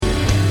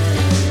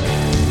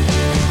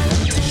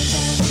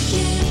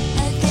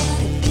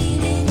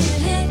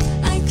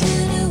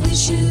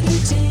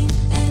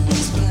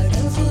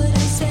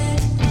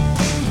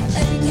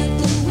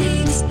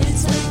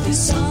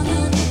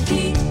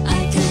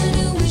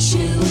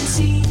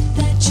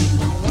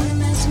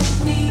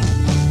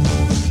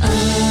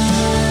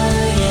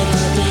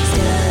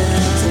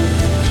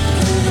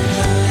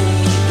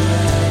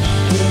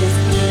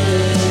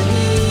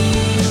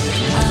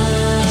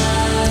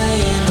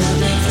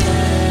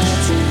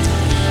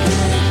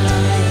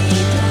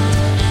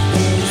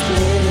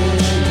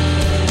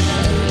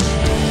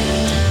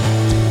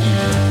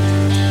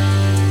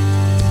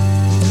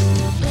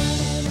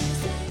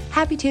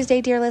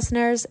Tuesday, dear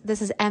listeners.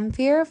 This is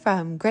Fear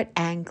from Grit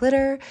and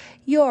Glitter,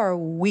 your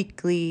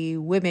weekly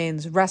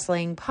women's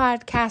wrestling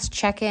podcast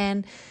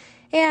check-in.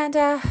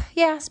 And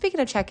speaking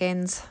of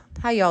check-ins,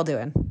 how y'all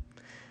doing?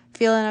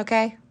 Feeling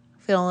okay?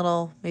 Feeling a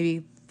little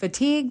maybe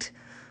fatigued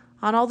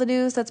on all the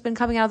news that's been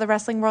coming out of the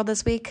wrestling world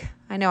this week?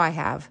 I know I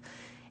have.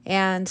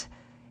 And,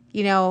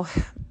 you know,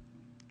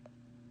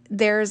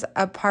 there's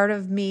a part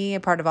of me,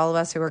 a part of all of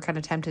us who are kind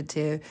of tempted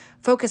to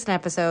focus an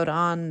episode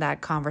on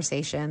that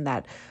conversation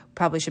that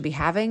probably should be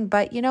having.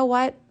 But you know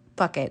what?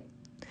 Fuck it.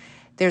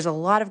 There's a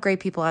lot of great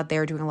people out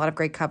there doing a lot of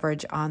great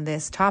coverage on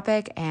this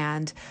topic,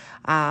 and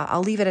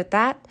I'll leave it at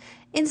that.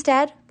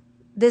 Instead,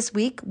 this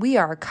week we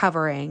are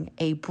covering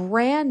a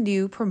brand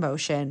new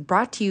promotion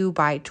brought to you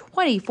by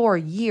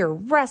 24-year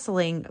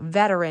wrestling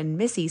veteran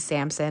Missy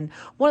Sampson,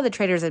 one of the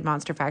traders at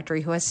Monster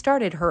Factory, who has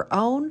started her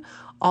own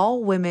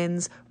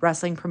all-women's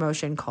wrestling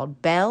promotion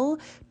called Belle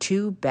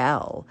to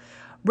Belle.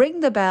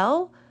 Ring the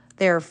Bell,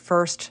 their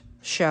first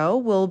show,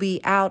 will be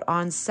out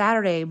on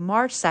Saturday,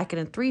 March 2nd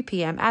at 3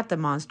 p.m. at the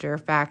Monster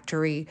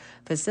Factory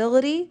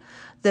facility.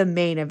 The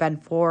main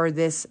event for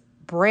this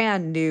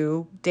brand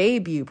new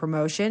debut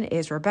promotion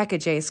is Rebecca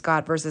J.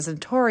 Scott versus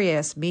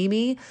Notorious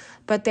Mimi,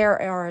 but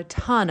there are a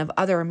ton of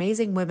other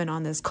amazing women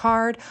on this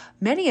card,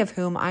 many of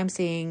whom I'm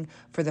seeing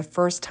for the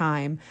first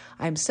time.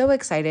 I'm so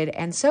excited,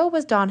 and so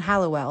was Dawn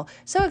Hallowell.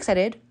 So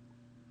excited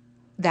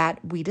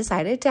that we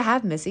decided to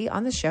have Missy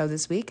on the show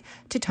this week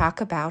to talk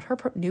about her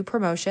new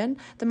promotion,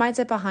 the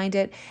mindset behind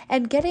it,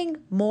 and getting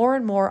more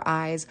and more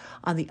eyes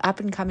on the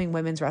up-and-coming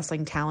women's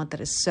wrestling talent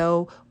that is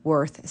so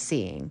worth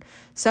seeing.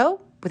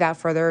 So, without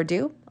further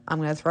ado, I'm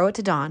going to throw it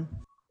to Dawn.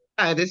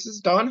 Hi, this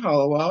is Dawn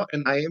Hollowell,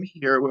 and I am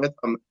here with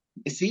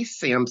Missy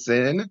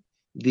Sampson.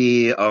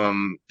 She's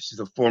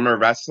a former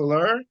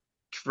wrestler,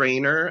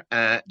 trainer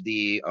at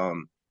the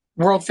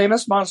world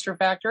famous Monster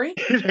Factory.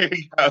 There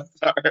you go,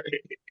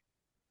 sorry.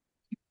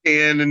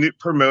 And a new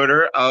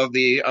promoter of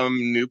the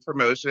new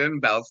promotion,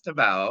 Belle's to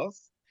Belle's.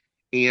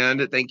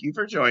 And thank you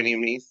for joining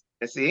me,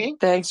 Missy.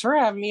 Thanks for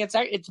having me.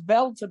 It's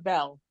Belle to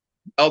Belle.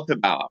 Belle to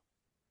Belle.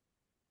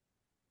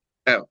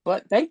 Oh.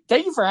 But thank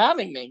you for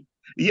having me.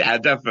 Yeah,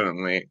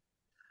 definitely.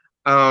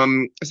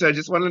 So I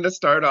just wanted to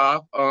start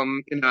off,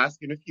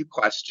 asking a few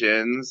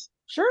questions.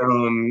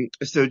 Sure.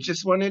 So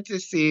just wanted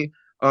to see,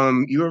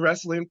 you were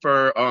wrestling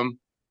for,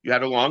 you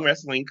had a long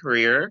wrestling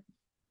career,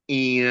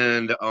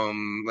 and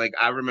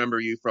I remember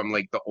you from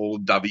like the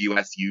old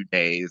WSU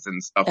days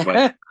and stuff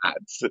like that.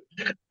 So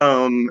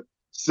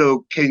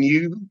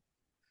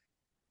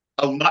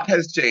a lot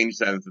has changed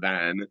since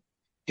then.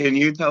 Can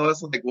you tell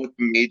us like what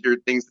the major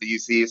things that you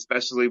see,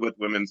 especially with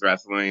women's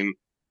wrestling?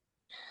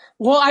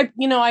 Well, I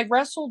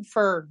wrestled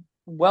for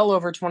well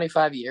over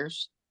 25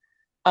 years.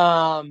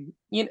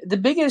 The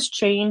biggest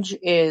change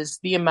is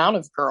the amount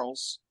of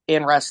girls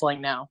in wrestling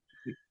now.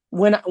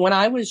 When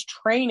I was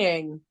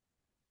training,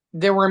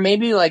 there were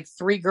maybe like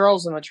 3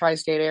 girls in the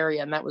tri-state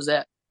area, and that was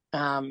it.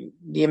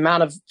 The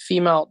amount of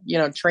female,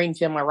 trained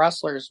female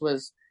wrestlers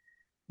was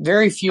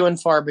very few and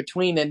far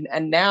between,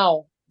 and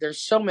now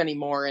there's so many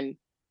more, and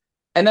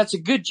that's a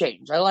good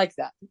change. I like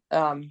that.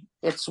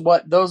 It's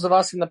what those of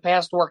us in the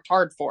past worked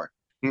hard for.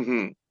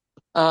 Mm-hmm.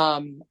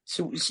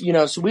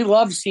 So we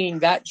love seeing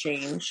that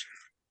change.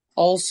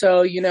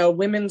 Also,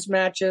 women's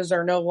matches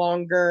are no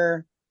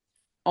longer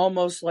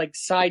almost like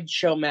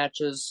sideshow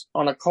matches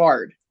on a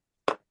card.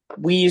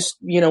 Women's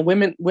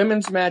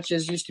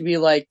matches used to be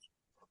like,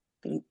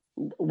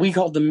 we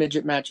called them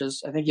midget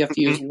matches. I think you have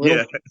to use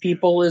little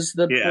people is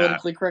the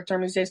politically correct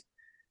term these days.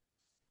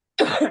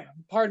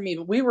 Pardon me,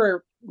 but we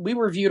were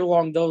viewed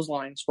along those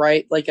lines,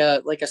 right? Like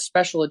a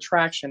special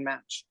attraction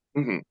match.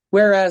 Mm-hmm.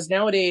 Whereas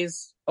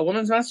nowadays, a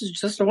women's match is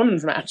just a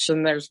women's match,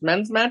 and there's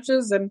men's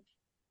matches, and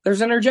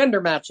there's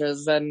intergender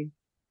matches, and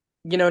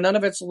none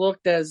of it's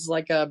looked as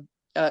like a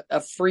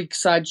freak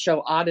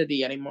sideshow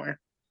oddity anymore,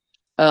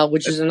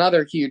 which is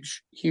another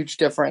huge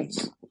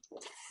difference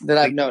that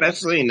I've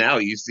noticed. Especially now,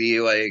 you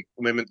see like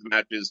women's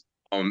matches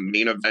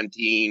main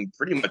eventing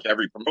pretty much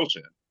every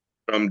promotion.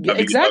 From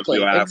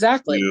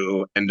WWF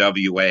to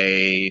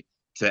NWA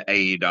to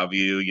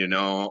AEW,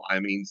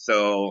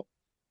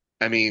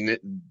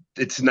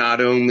 it's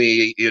not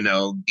only,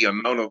 the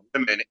amount of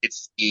women,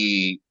 it's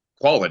the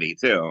quality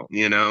too,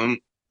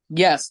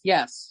 Yes.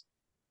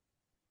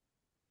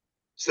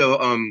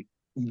 So,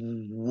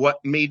 what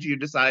made you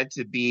decide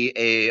to be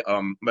a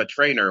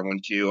trainer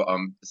once you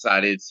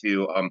decided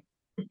to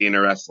be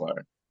a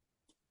wrestler?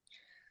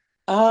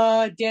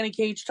 Danny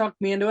Cage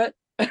talked me into it.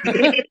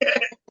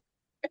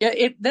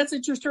 Yeah, that's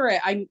a true story.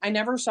 I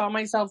never saw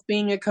myself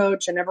being a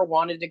coach. I never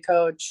wanted to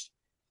coach.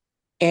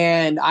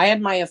 And I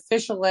had my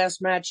official last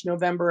match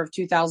November of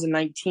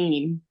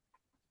 2019.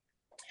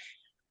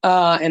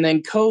 And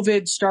then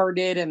COVID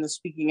started and the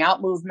speaking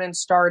out movement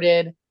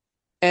started.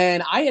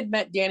 And I had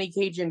met Danny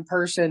Cage in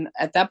person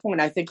at that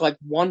point, I think like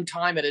one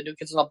time at a New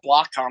Kids on the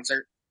Block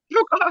concert.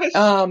 Oh,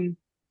 gosh.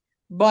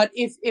 But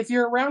if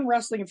you're around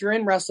wrestling, if you're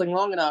in wrestling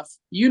long enough,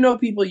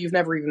 people you've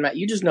never even met.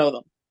 You just know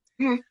them.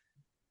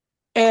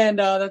 And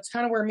that's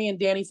kind of where me and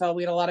Danny fell.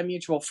 We had a lot of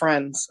mutual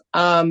friends.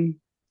 And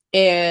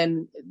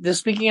the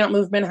speaking out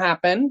movement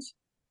happened.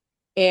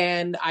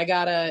 And I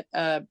got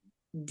a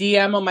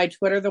DM on my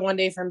Twitter the one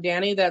day from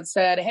Danny that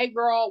said, "Hey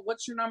girl,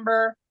 what's your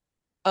number?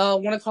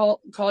 Want to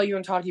call you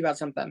and talk to you about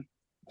something."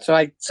 So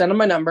I sent him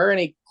my number and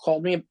he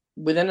called me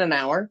within an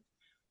hour.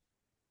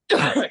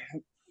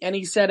 And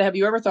he said, "Have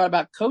you ever thought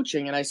about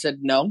coaching?" And I said,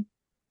 "No."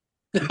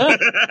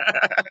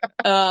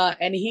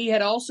 And he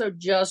had also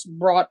just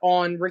brought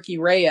on Ricky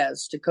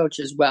Reyes to coach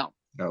as well.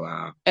 Oh,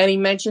 wow. And he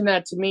mentioned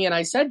that to me, and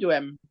I said to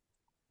him,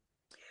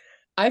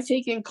 I've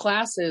taken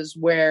classes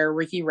where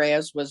Ricky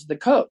Reyes was the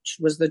coach,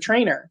 was the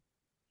trainer.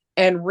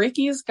 And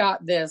Ricky's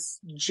got this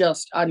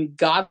just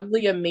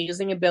ungodly,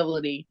 amazing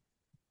ability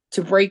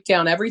to break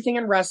down everything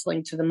in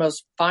wrestling to the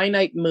most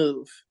finite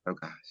move. Oh,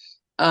 gosh.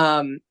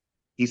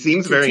 He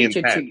seems to very teach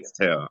it to intense,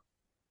 too.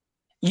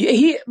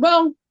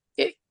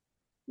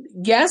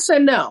 Yes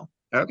and no.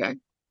 Okay.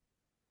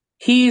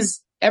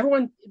 He's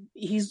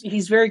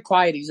very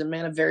quiet. He's a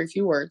man of very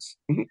few words.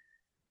 Mhm.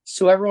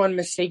 So everyone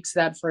mistakes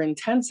that for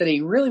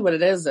intensity. Really what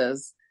it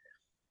is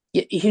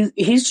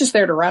he's just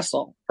there to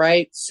wrestle,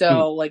 right?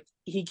 So like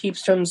he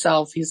keeps to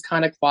himself. He's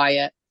kind of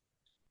quiet.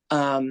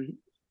 I've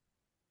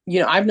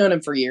known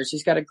him for years.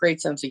 He's got a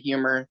great sense of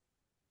humor.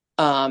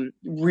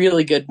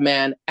 Really good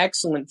man,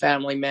 excellent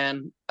family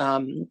man.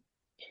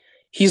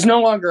 He's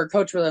no longer a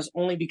coach with us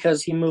only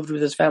because he moved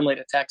with his family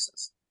to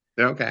Texas.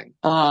 Okay.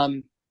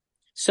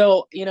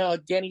 So,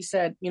 Danny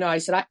said, I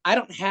said, I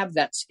don't have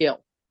that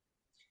skill.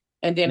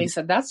 And Danny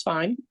said, that's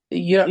fine.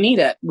 You don't need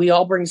it. We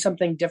all bring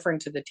something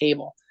different to the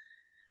table.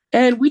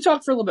 And we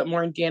talked for a little bit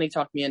more and Danny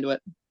talked me into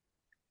it.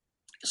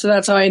 So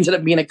that's how I ended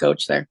up being a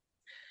coach there.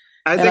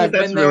 I think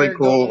that's really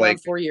cool.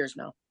 Like 4 years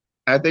now.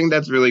 I think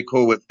that's really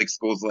cool with like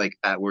schools like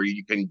that where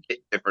you can get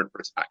different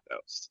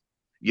perspectives.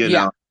 You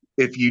know,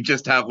 if you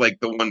just have like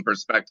the one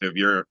perspective,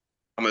 you're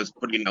almost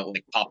putting out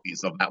like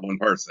copies of that one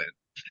person.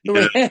 You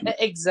know?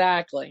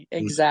 Exactly.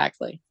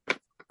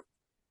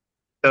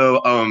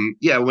 So,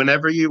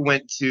 whenever you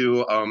went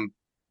to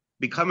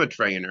become a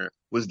trainer,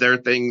 was there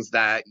things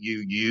that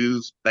you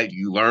used that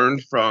you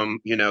learned from,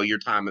 your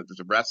time as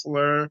a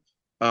wrestler,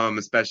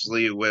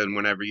 especially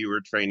whenever you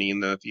were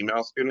training the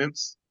female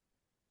students?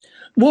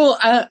 Well,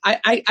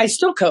 I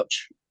still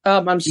coach.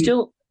 I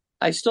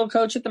still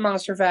coach at the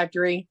Monster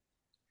Factory.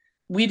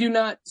 We do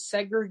not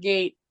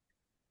segregate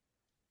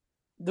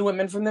the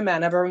women from the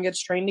men. Everyone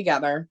gets trained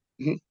together.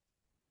 Mm-hmm.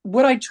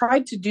 What I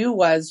tried to do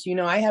was,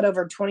 I had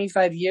over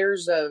 25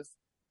 years of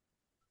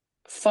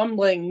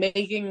fumbling,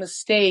 making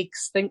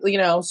mistakes,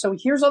 so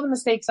here's all the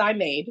mistakes I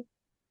made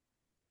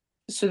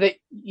so that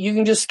you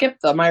can just skip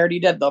them. I already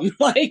did them.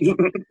 Like,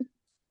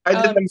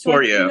 I did them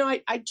for you.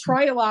 I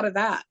try a lot of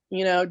that,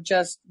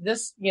 just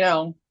this,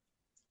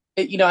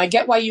 I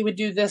get why you would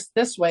do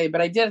this way,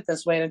 but I did it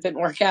this way and it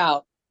didn't work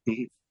out.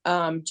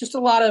 Mm-hmm. Just a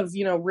lot of,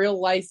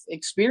 real life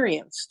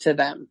experience to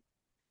them.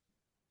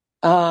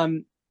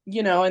 And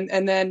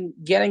then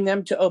getting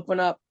them to open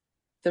up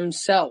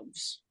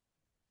themselves.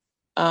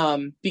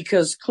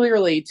 Because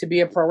clearly to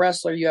be a pro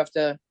wrestler, you have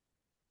to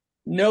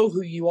know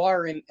who you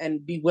are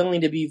and be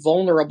willing to be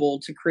vulnerable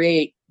to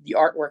create the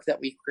artwork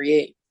that we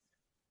create.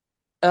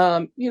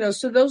 So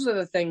those are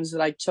the things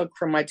that I took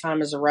from my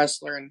time as a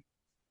wrestler and,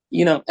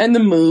 and the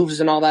moves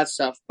and all that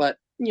stuff. But,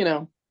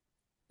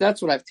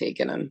 that's what I've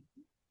taken and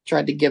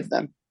tried to give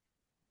them.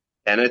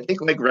 And I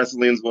think like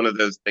wrestling is one of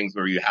those things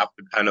where you have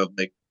to kind of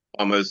like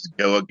almost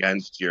go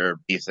against your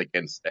basic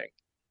instinct,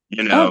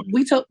 Oh,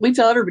 we tell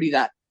everybody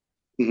that.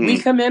 Mm-hmm. We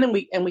come in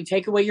and we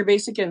take away your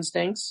basic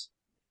instincts,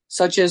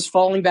 such as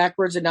falling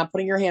backwards and not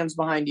putting your hands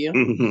behind you.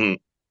 Mm-hmm.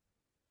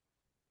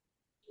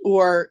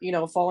 Or,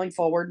 falling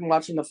forward and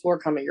watching the floor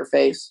come at your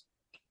face.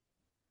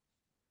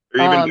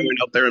 Or even going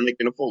out there and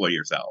making a fool of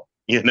yourself,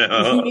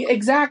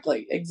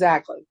 Exactly.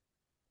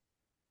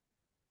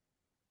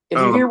 If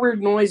you hear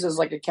weird noises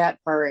like a cat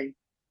purring,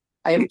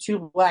 I have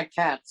 2 black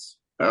cats.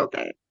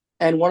 Okay.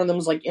 And one of them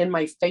is like in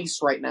my face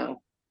right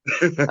now.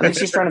 I think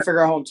she's trying to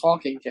figure out who I'm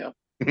talking to.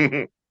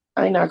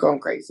 I'm not going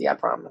crazy, I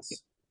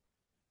promise.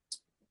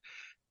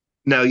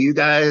 Now, you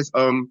guys,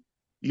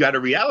 you had a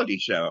reality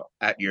show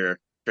at your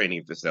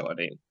training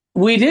facility.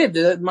 We did.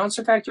 The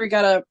Monster Factory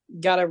got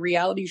a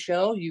reality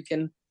show.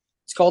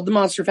 It's called The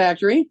Monster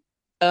Factory.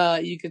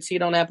 You could see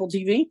it on Apple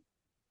TV.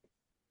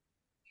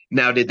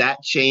 Now, did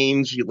that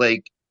change,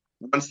 like,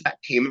 once that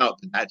came out,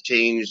 did that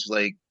change,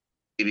 like,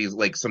 maybe,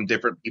 like, some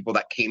different people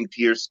that came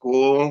to your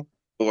school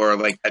or,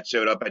 like, that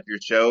showed up at your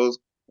shows?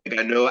 Like,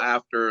 I know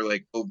after,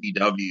 like,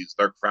 OVWs,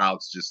 their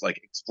crowds just, like,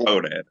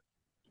 exploded.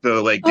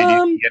 So, like, did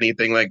you see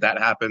anything like that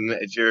happen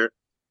at your,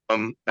 at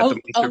the Monster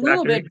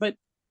Factory?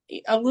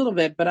 A little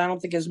bit, but I don't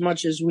think as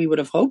much as we would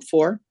have hoped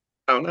for.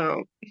 Oh,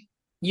 no.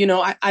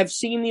 I've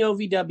seen the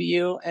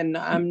OVW, and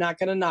I'm not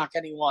going to knock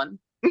anyone.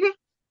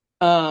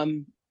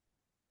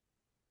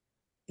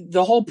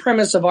 The whole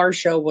premise of our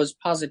show was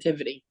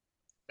positivity.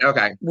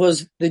 Okay.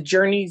 Was the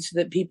journeys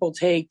that people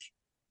take,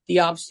 the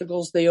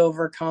obstacles they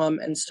overcome,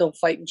 and still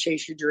fight and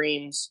chase your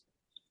dreams.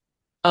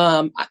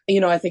 I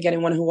think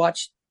anyone who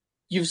watched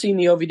You've seen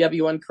the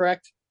OVW one,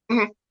 correct?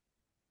 Mhm.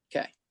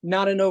 Okay.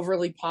 Not an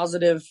overly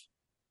positive,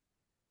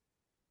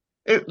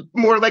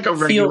 More like a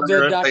feel-good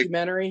regular, like,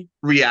 documentary.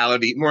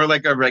 reality, more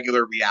like a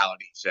regular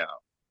reality show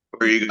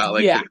where you got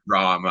like Yeah. the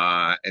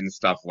drama and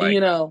stuff like You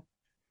that.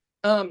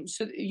 know,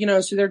 so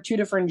there are two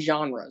different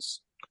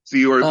genres. So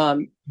you were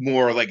Um,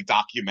 more like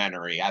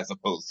documentary as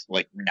opposed to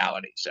like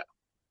reality show.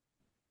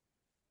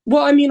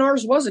 well, I mean,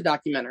 ours was a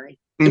documentary.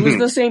 It was Hmm.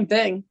 the same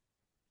thing.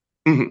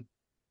 Hmm.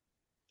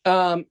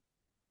 Um,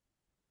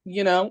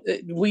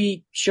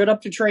 we showed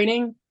up to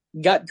training,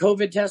 got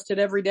COVID tested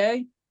every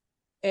day,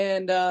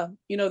 and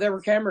there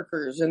were camera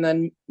crews, and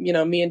then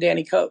me and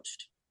Danny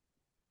coached.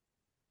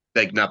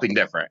 Like nothing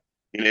different.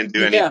 You didn't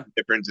do anything Yeah,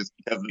 different just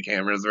because the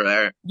cameras were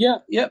there. yeah,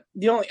 yep.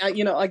 The only,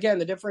 again,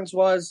 the difference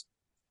was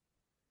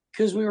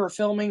because we were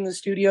filming, the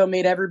studio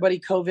made everybody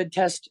COVID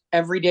test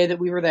every day that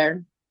we were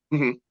there.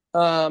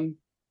 Hmm.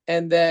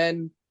 And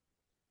then,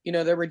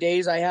 there were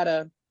days I had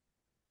a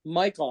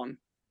microphone,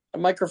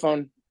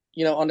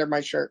 under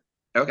my shirt,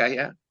 Okay,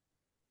 yeah.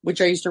 which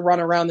I used to run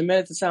around. The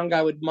minute the sound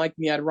guy would mic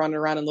me, I'd run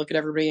around and look at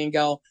everybody and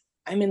go,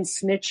 I'm in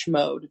snitch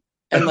mode,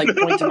 and like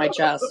point to my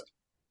chest.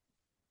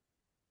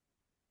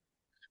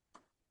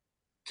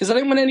 Because I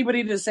didn't want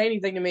anybody to say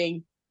anything to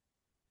me,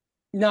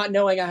 not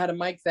knowing I had a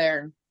mic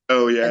there.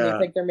 Oh And they yeah.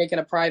 think they're making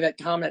a private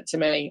comment to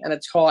me, and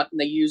it's caught, and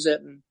they use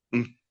it. And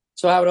Mm.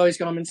 so I would always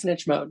go, I'm in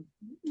snitch mode.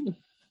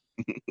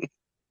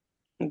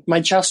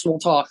 My chest will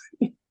talk.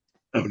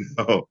 Oh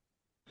no.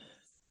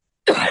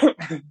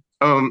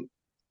 Um.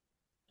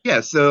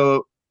 Yeah.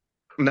 So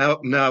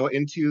now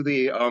into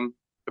the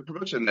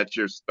promotion that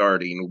you're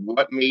starting.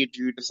 What made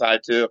you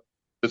decide to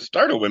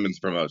start a women's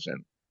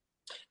promotion?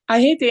 I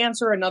hate to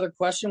answer another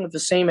question with the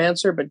same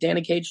answer, but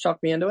Danny Cage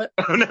talked me into it.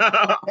 Oh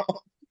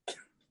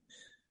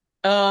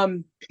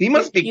no. He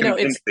must be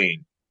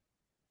convincing.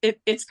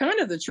 It's kind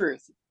of the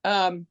truth.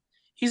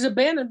 He's a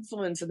bad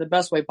influence in the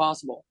best way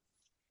possible.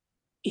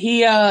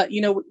 He,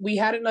 we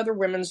had another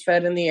women's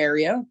fed in the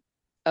area.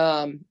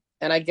 And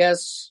I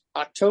guess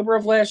October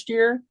of last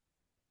year,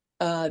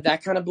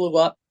 that kind of blew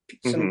up.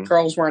 Some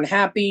girls weren't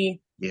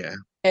happy. Yeah.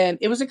 And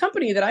it was a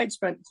company that I'd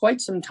spent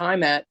quite some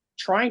time at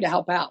trying to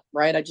help out,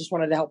 right? I just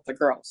wanted to help the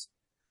girls.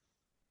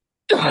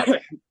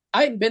 I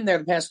hadn't been there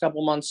the past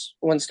couple months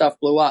when stuff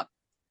blew up.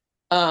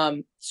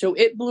 So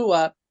it blew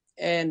up,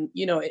 and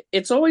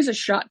it's always a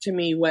shot to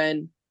me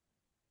when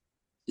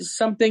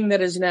something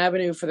that is an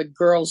avenue for the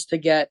girls to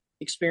get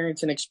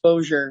experience and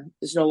exposure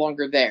is no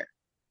longer there.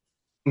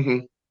 Mm-hmm.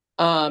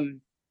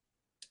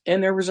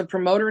 And there was a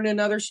promoter in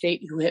another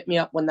state who hit me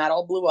up when that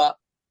all blew up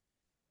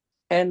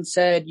and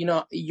said,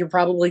 you're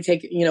probably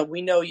taking,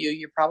 we know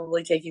you're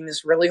probably taking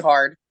this really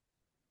hard,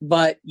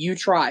 but you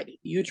tried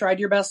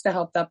your best to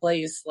help that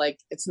place. Like,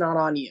 it's not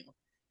on you.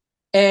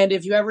 And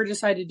if you ever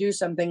decide to do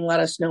something,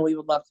 let us know. We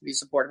would love to be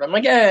supportive. I'm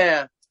like,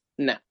 no.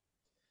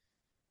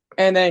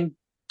 And then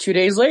 2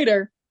 days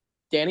later,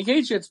 Danny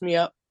Cage hits me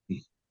up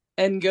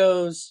and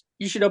goes,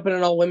 you should open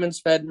an all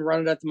women's fed and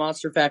run it at the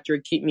Monster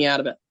Factory. Keep me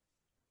out of it.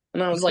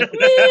 And I was like,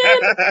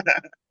 man.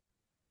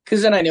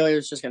 Because then I knew he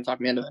was just going to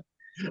talk me into it.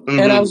 Mm-hmm.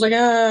 And I was like,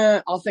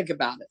 I'll think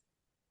about it.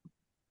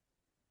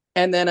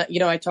 And then,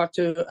 I talked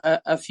to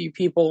a few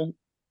people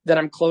that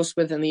I'm close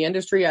with in the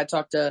industry. I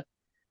talked to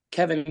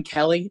Kevin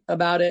Kelly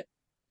about it.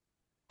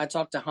 I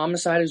talked to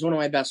Homicide, who's one of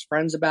my best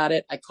friends, about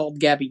it. I called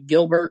Gabby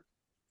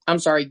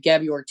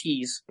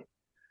Ortiz,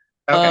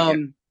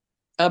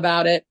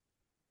 about it.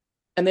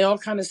 And they all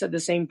kind of said the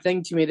same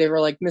thing to me. They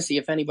were like, Missy,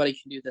 if anybody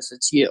can do this,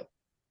 it's you.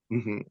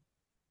 Mm-hmm.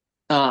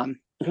 And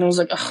I was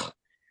like, ugh.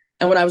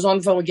 And when I was on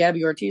the phone with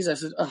Gabby Ortiz, I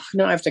said, oh,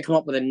 no, I have to come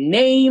up with a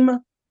name.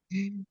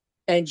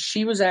 And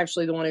she was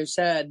actually the one who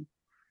said,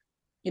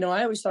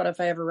 I always thought if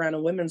I ever ran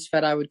a women's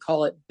fed, I would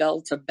call it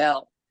Belle to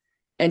Belle.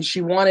 And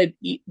she wanted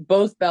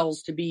both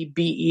Bells to be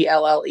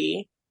Belle.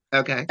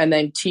 Okay. And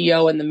then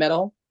T-O in the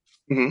middle.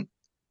 Mm-hmm.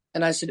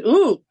 And I said,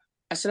 ooh.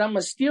 I said, I'm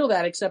going to steal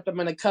that, except I'm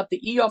going to cut the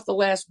E off the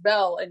last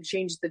Bell and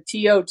change the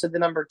T-O to the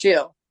number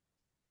 2.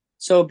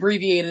 So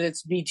abbreviated,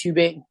 it's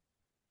B2B.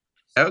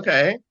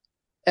 Okay.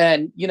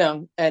 And,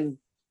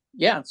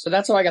 so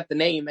that's how I got the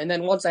name. And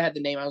then once I had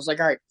the name, I was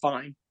like, all right,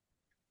 fine.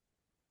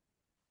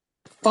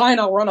 Fine,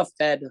 I'll run a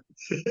fed.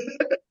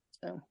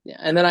 So, yeah.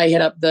 And then I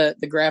hit up the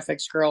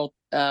graphics girl,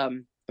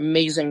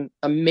 amazing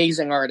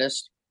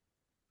artist,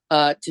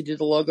 to do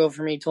the logo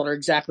for me. Told her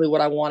exactly what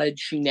I wanted.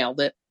 She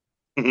nailed it.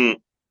 Mm-hmm.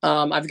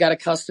 I've got a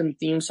custom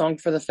theme song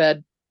for the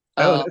Fed,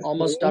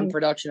 almost done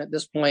production at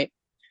this point,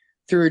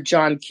 through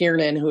John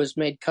Kiernan, who has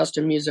made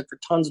custom music for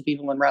tons of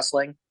people in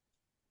wrestling.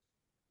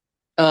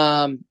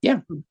 Yeah.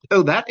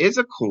 Oh, that is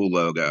a cool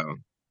logo.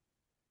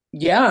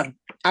 Yeah.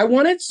 I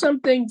wanted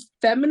something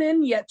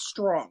feminine yet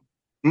strong.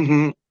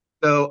 Mm-hmm.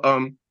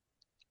 So,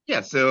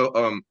 yeah.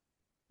 So,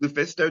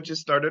 Lufisto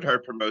just started her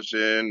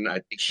promotion. I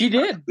think she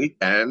did.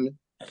 Weekend.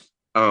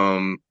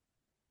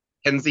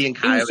 Kenzie and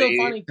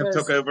Kylie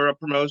took over a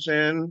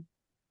promotion.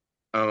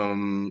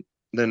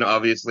 Then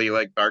obviously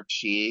like Dark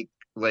Chic.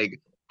 Like,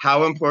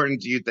 how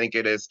important do you think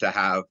it is to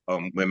have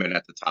women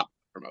at the top of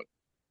the promotion?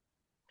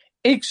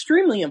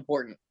 Extremely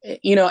important.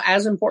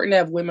 As important to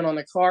have women on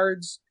the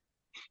cards.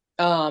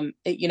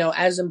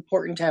 As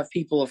important to have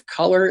people of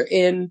color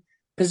in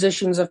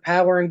positions of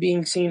power and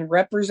being seen.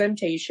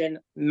 Representation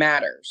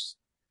matters.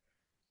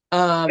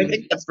 I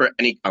think that's for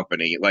any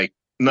company, like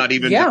not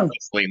even just Yeah.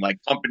 wrestling, like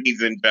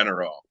companies in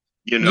general.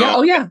 Yeah.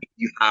 Oh, yeah.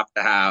 You have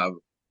to have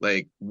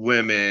like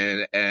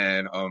women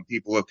and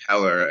people of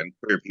color and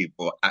queer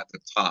people at the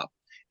top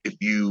if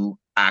you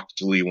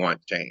actually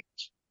want change.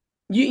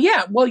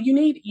 Yeah. Well, you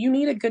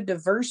need a good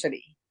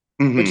diversity,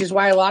 which Hmm. is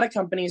why a lot of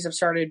companies have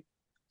started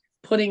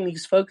putting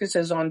these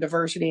focuses on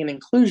diversity and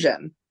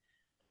inclusion,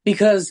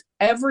 because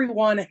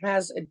everyone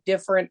has a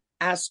different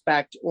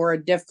aspect or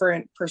a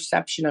different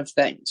perception of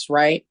things,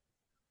 right?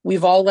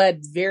 We've all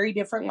led very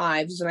different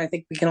lives, and I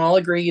think we can all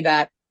agree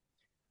that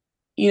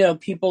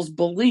people's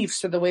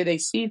beliefs or the way they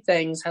see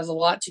things has a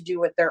lot to do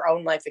with their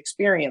own life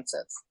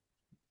experiences.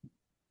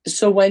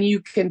 So when you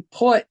can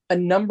put a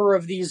number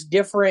of these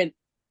different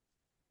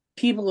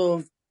people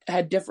who've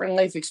had different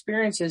life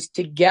experiences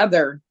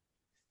together,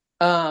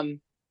 and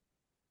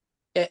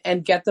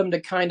get them to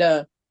kind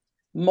of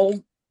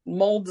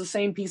mold the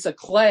same piece of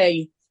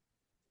clay,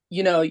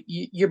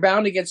 you're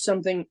bound to get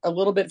something a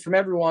little bit from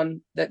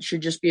everyone that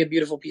should just be a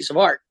beautiful piece of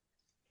art.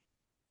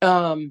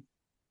 And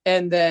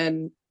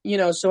then,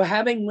 so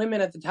having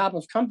women at the top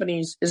of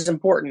companies is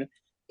important.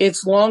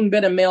 It's long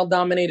been a male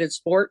dominated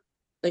sport.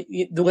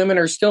 The women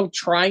are still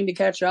trying to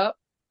catch up.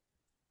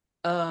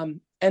 And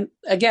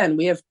again,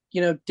 we have,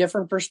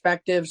 different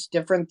perspectives,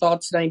 different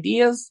thoughts and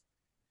ideas.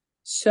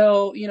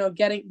 So,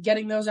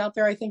 getting those out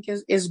there, I think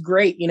is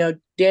great.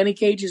 Danny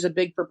Cage is a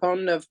big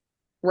proponent of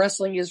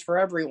wrestling is for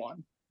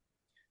everyone.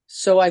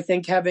 So I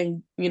think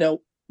having,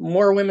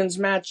 more women's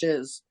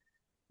matches,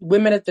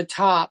 women at the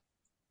top,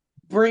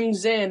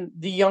 brings in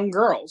the young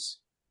girls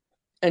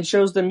and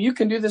shows them you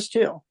can do this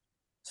too.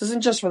 This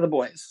isn't just for the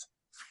boys.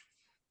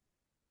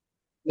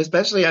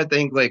 Especially, I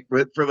think, like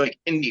for like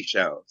indie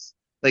shows.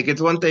 Like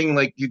it's one thing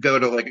like you go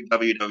to like a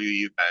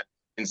WWE event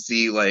and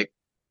see like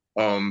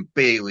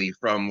Bailey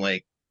from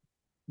like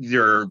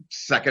your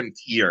second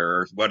tier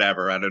or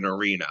whatever at an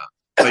arena.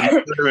 But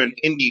you go to an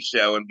indie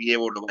show and be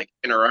able to like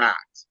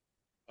interact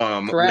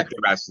with Correct.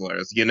 the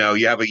wrestlers. You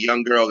have a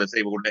young girl that's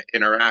able to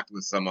interact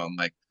with someone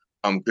like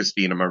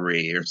Christina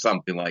Marie or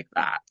something like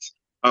that.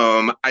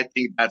 I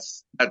think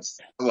that's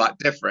a lot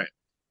different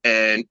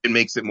and it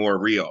makes it more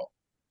real.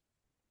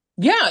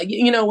 Yeah.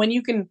 When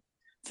you can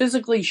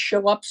physically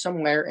show up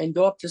somewhere and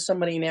go up to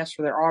somebody and ask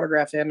for their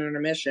autograph at an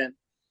intermission,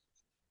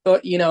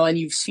 but, and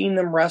you've seen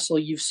them wrestle,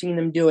 you've seen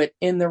them do it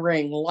in the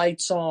ring,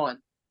 lights on,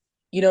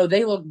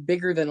 they look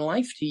bigger than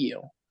life to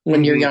you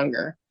when you're Hmm.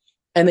 younger,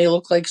 and they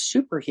look like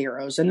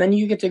superheroes. And then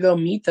you get to go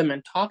meet them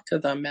and talk to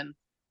them. And,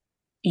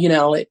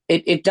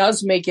 it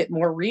does make it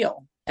more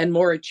real and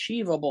more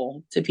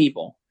achievable to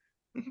people,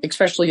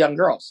 especially young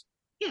girls.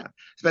 Yeah,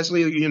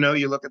 especially you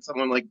look at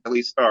someone like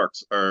Billy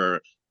Starks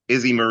or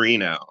Izzy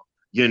Marino.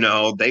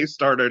 They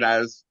started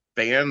as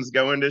fans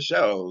going to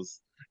shows.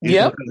 You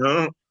Yep.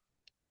 know?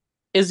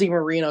 Izzy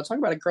Marino, talk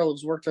about a girl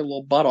who's worked her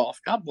little butt off.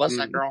 God bless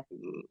that girl.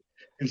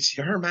 And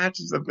her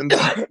matches have been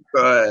so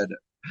good.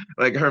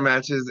 Like her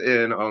matches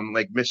in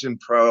like Mission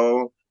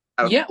Pro.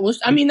 Yeah,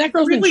 I mean, that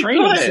girl's been Really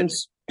training good.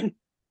 since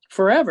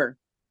forever.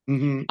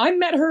 Hmm. I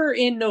met her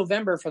in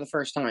November for the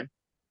first time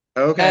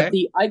Okay. at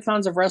the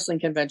Icons of Wrestling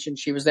convention.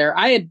 She was there.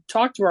 I had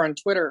talked to her on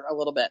Twitter a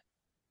little bit,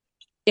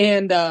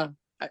 and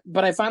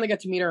but I finally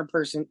got to meet her in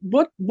person.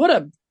 What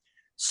a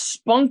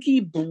spunky,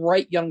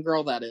 bright young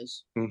girl that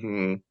is.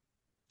 Hmm.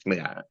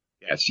 Yeah.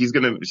 Yeah, she's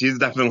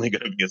definitely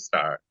gonna be a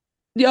star.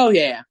 Oh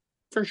yeah,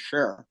 for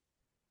sure.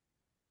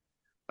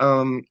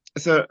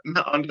 So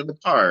now onto the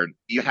card.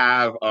 You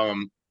have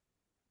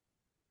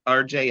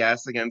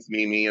RJS against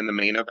Mimi in the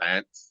main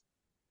event.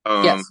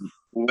 Um, Yes.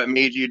 what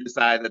made you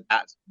decide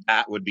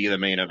that would be the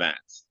main event?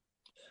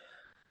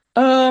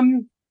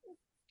 Um.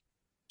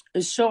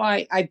 So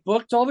I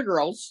booked all the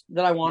girls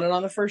that I wanted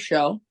on the first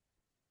show,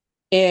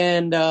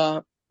 and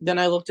then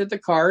I looked at the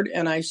card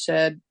and I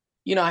said,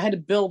 I had to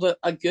build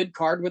a good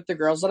card with the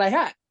girls that I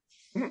had.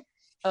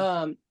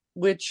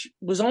 Which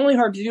was only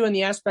hard to do in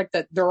the aspect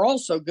that they're all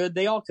so good,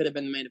 they all could have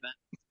been the main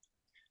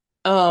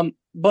event.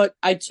 But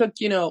I took,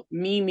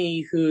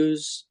 Mimi,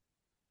 who's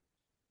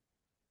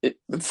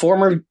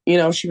former,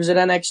 she was at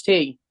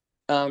NXT.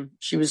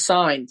 She was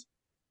signed.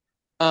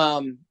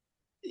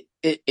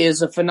 It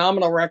is a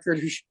phenomenal record.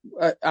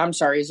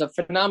 Is a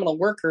phenomenal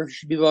worker who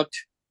should be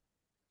booked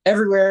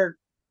everywhere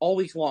all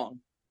week long.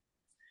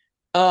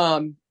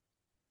 And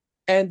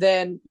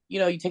then,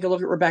 you take a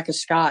look at Rebecca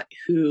Scott,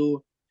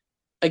 who,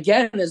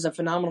 again, is a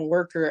phenomenal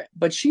worker,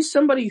 but she's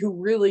somebody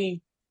who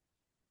really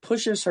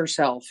pushes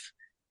herself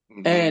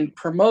and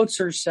promotes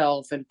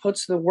herself and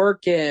puts the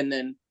work in.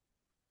 And,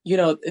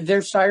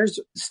 their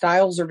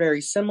styles are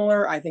very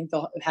similar. I think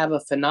they'll have a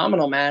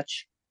phenomenal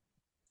match.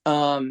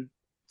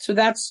 So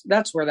that's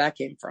where that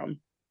came from.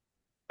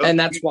 And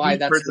that's why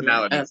that's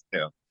personalities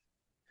too.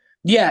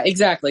 Yeah,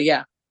 exactly.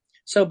 Yeah.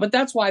 But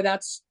that's why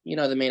that's,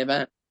 the main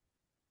event.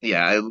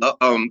 Yeah, I love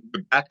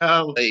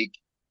Rebecca. Like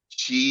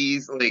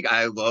she's like,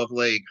 I love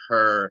like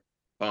her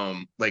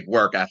like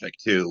work ethic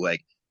too.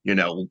 Like, you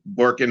know,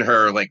 working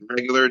her like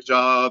regular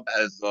job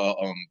as a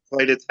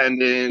flight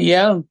attendant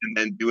Yeah, and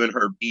then doing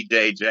her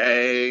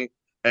BJJ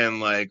and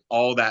like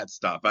all that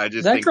stuff. I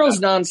just that think girl's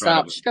that's nonstop.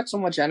 incredible. She's got so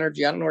much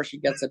energy. I don't know where she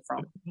gets it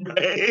from.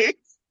 Right?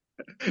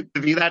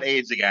 To be that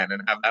age again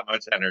and have that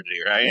much energy,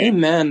 right?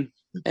 Amen.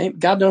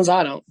 God knows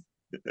I don't.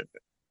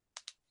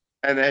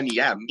 And then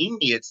yeah,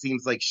 Mimi, it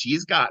seems like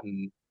she's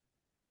gotten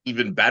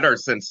even better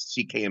since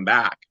she came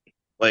back,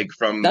 like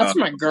from That's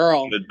my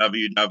girl. the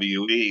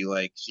WWE.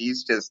 Like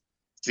she's just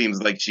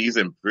seems like she's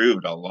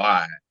improved a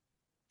lot.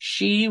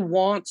 She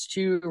wants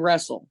to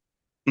wrestle.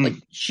 Like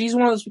Mm. she's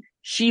one of those.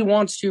 She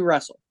wants to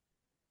wrestle,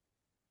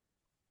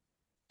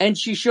 and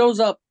she shows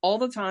up all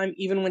the time,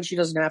 even when she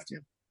doesn't have to.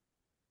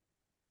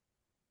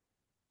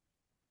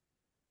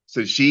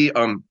 So she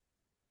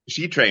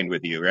trained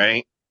with you,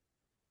 right?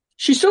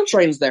 She still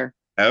trains there.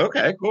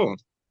 Okay, cool,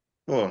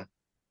 cool.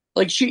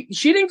 Like she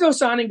didn't go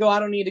sign and go, I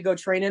don't need to go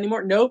train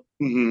anymore. Nope.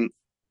 Hmm.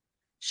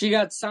 She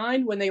got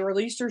signed when they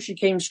released her. She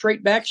came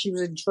straight back. She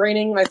was in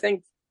training, I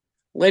think,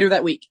 later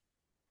that week.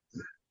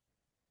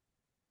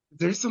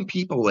 There's some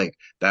people like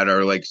that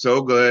are like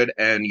so good,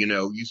 and you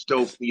know, you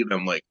still see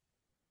them like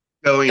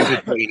going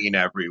to training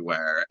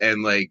everywhere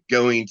and like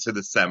going to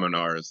the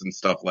seminars and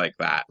stuff like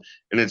that.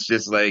 And it's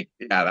just like,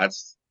 yeah,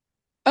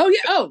 Oh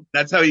yeah. Oh,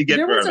 that's how you get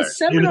there was a further, you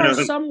seminar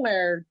know?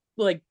 somewhere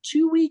like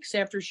 2 weeks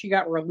after she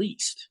got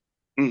released,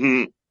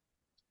 Hmm.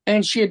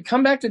 and she had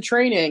come back to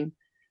training.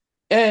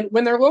 And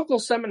when they're local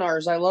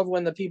seminars, I love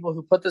when the people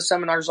who put the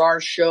seminars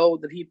show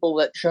the people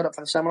that showed up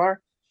for the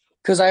seminar,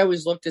 because I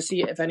always look to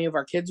see if any of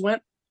our kids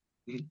went.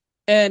 Mm-hmm.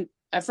 And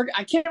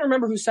I can't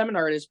remember whose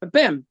seminar it is, but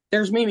bam,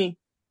 there's Mimi.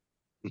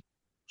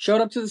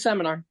 Showed up to the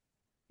seminar,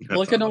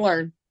 looking to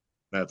learn.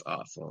 That's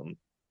awesome.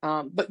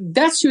 But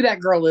that's who that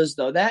girl is,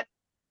 though. That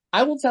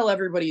I will tell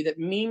everybody that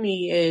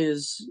Mimi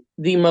is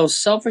the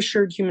most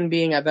self-assured human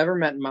being I've ever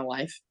met in my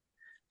life.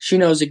 She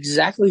knows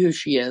exactly who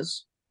she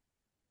is.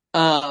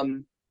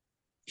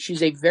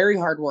 She's a very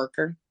hard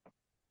worker.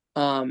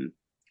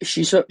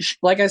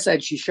 Like I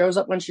said, she shows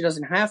up when she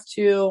doesn't have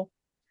to.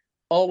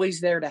 Always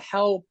there to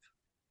help.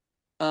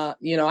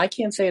 I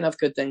can't say enough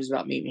good things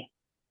about Mimi.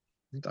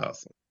 That's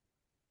awesome.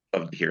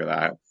 Love to hear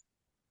that.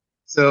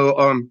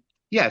 So,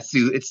 yeah,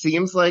 Sue, it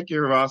seems like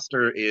your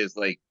roster is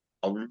like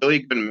a really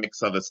good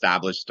mix of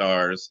established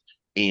stars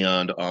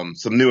and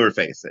some newer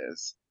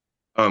faces.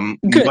 Good,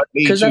 What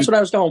made because that's you? what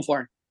I was going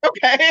for.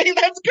 Okay,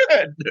 that's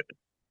good.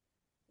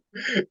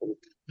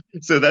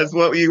 So that's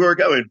what you were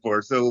going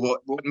for. So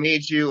what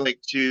made you like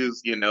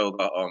choose, you know,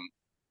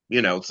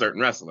 the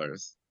certain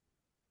wrestlers?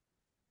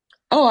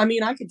 Oh, I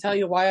mean, I can tell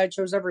you why I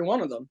chose every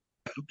one of them.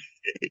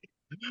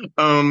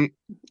 Um, I'm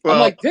well,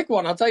 like, pick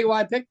one. I'll tell you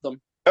why I picked them.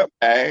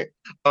 okay.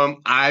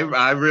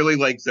 I really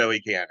like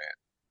Zoe Cannon.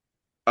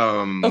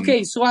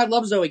 Okay, so I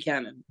love Zoe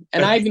Cannon,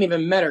 and I haven't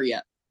even met her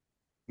yet.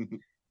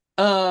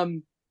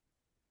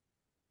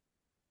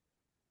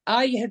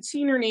 I had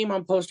seen her name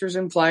on posters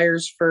and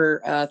flyers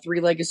for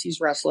Three Legacies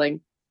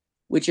Wrestling,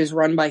 which is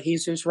run by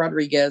Jesus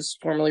Rodriguez,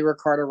 formerly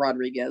Ricardo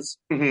Rodriguez.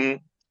 Mm-hmm.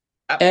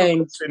 That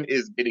And promotion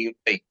is getting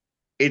like,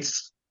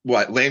 it's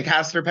what,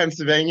 Lancaster,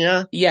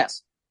 Pennsylvania?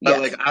 yes, But yes.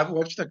 like I've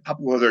watched a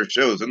couple of their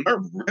shows and they're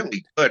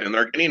really good and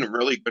they're getting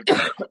really good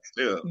crowds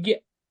too.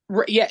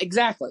 Yeah,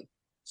 exactly.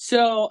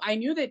 So I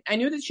knew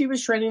that she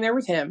was training there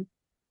with him,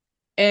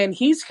 and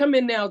he's come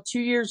in now 2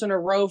 years in a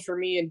row for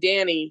me and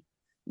Danny.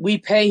 We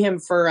pay him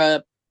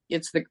for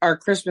our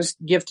Christmas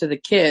gift to the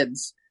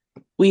kids.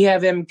 We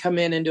have him come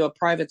in and do a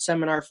private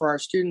seminar for our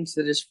students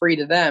that is free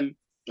to them.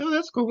 Oh,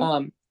 that's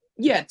cool.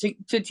 Yeah,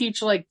 to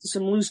teach like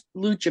some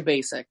lucha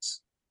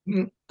basics,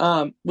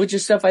 Mm-hmm. Which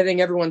is stuff I think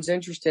everyone's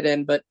interested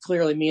in, but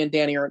clearly me and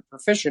Danny aren't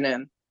proficient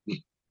in.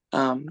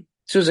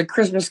 So as a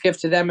Christmas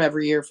gift to them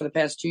every year for the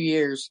past 2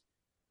 years,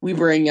 we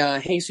bring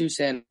Jesus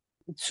in.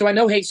 So I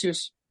know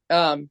Jesus for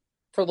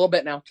a little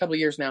bit now, a couple of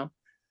years now,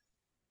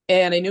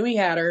 and I knew he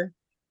had her.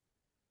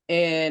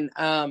 And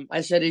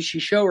I said, "Is she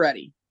show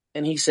ready?"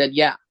 And he said,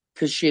 "Yeah,"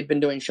 because she had been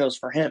doing shows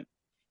for him.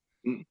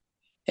 Mm-hmm.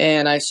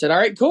 And I said, "All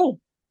right, cool."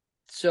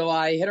 So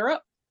I hit her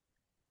up.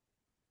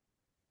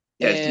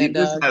 Yeah, she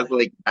just has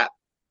like that,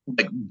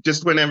 like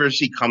just whenever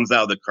she comes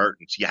out of the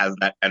curtain, she has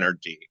that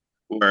energy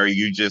where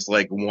you just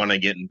like want to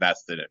get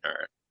invested in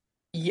her.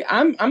 Yeah,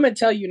 I'm gonna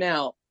tell you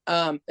now.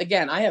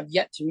 Again, I have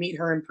yet to meet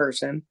her in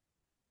person,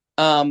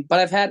 but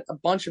I've had a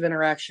bunch of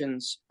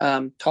interactions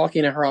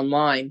talking to her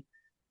online.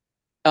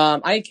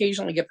 I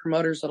occasionally get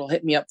promoters that'll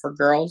hit me up for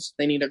girls.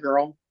 They need a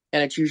girl,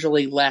 and it's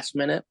usually last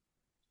minute.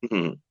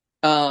 Mm-hmm.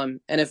 And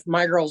if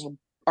my girls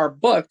are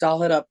booked,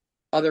 I'll hit up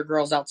other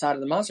girls outside of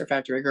the Monster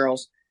Factory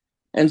girls.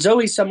 And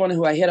Zoe's someone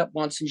who I hit up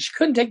once, and she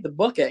couldn't take the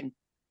booking.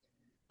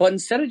 But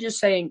instead of just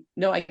saying,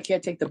 "No, I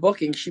can't take the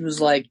booking," she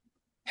was like,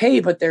 "Hey,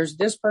 but there's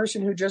this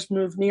person who just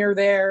moved near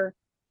there.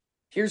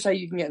 Here's how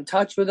you can get in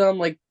touch with them."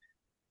 Like,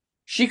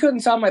 she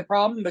couldn't solve my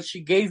problem, but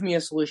she gave me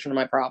a solution to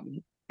my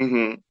problem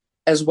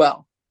as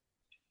well.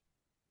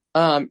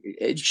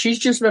 She's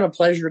just been a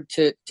pleasure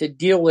to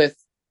deal with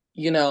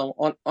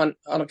on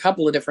a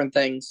couple of different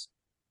things.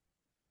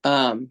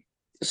 So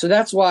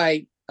that's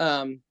why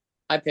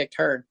I picked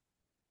her,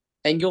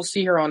 and you'll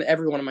see her on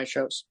every one of my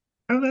shows.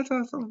 Oh, that's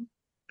awesome.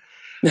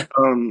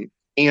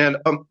 And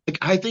like,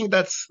 I think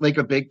that's like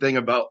a big thing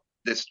about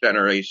this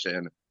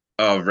generation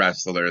of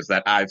wrestlers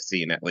that I've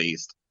seen, at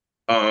least.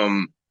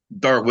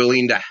 They're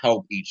willing to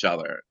help each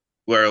other.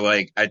 Where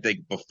like I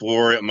think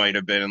before it might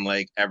have been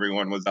like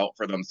everyone was out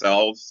for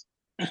themselves.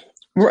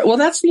 Well,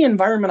 that's the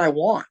environment I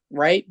want,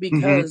 right? Mm-hmm.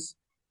 Because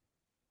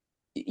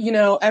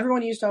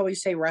everyone used to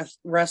always say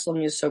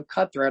wrestling is so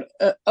cutthroat.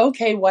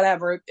 Okay,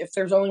 whatever. If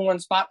there's only one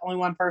spot, only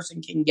one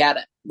person can get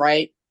it,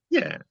 right?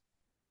 Yeah.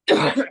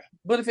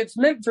 But if it's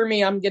meant for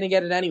me, I'm going to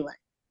get it anyway.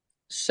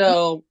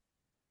 So,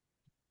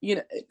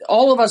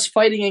 all of us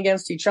fighting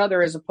against each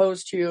other as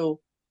opposed to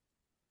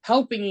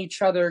helping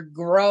each other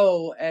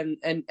grow and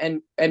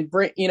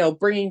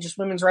bringing just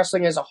women's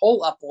wrestling as a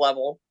whole up a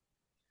level.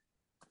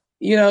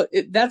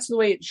 That's the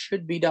way it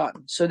should be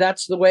done. So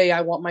that's the way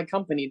I want my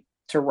company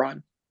to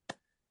run.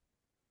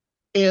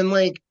 And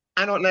like,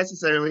 I don't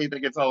necessarily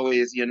think it's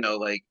always,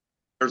 like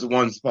there's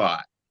one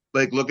spot.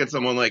 Like, look at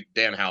someone like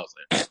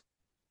Danhausen.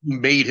 He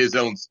made his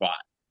own spot.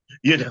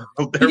 He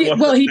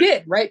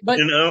did, right? But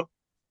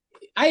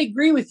I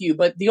agree with you.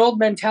 But the old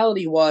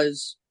mentality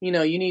was, you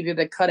needed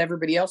to cut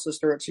everybody else's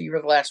throat, so you were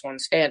the last one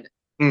standing.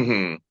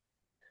 Mm-hmm.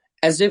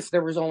 As if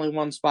there was only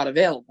one spot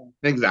available.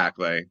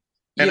 Exactly.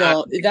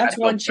 That's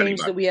one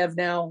change that we have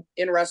now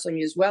in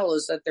wrestling as well,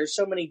 is that there's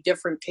so many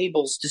different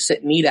tables to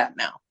sit and eat at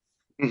now.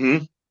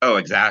 Mm-hmm. Oh,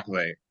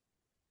 exactly.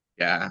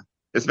 Yeah.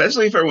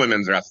 Especially for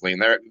women's wrestling.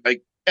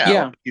 Like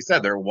you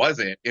said, there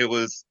wasn't. It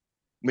was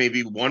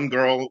maybe one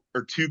girl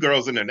or two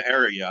girls in an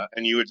area,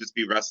 and you would just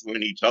be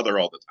wrestling each other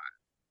all the time.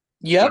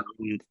 Yep.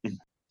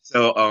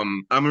 So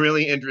I'm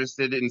really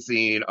interested in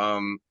seeing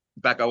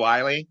Becca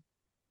Wiley.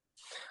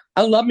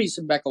 I love me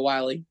some Becca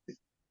Wiley.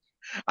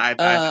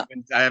 I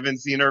haven't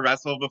seen her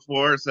wrestle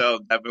before, so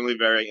definitely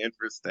very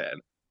interested.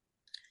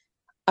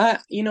 I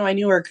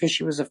knew her because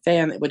she was a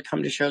fan that would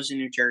come to shows in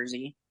New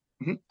Jersey.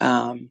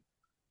 Mm-hmm.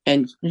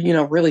 And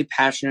really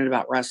passionate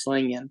about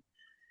wrestling. And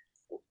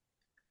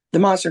the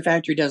Monster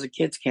Factory does a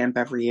kids camp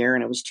every year,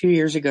 and it was 2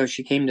 years ago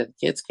she came to the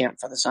kids camp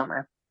for the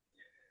summer.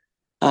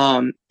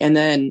 And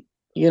then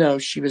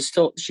she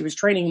was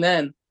training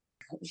then.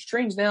 She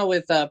trains now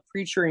with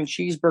Preacher and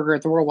Cheeseburger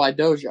at the Worldwide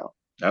Dojo.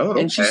 Oh,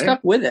 okay. And she stuck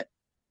with it.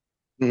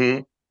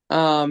 Mm-hmm.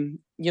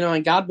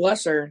 And God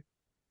bless her,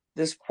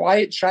 this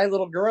quiet, shy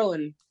little girl,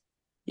 and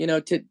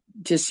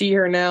to see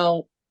her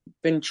now,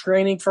 been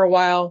training for a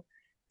while,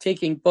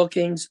 taking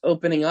bookings,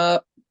 opening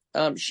up.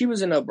 She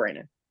was a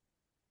no-brainer.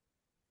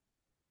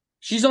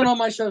 She's on all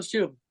my shows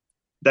too.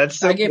 That's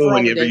so cool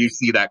whenever you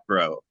see that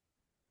grow.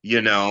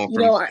 From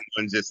someone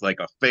just like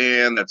a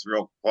fan that's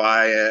real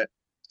quiet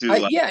to I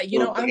want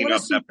to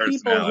see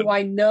people who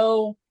I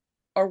know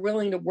are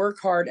willing to work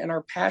hard and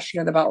are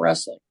passionate about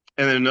wrestling.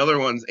 And then another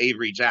one's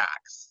Avery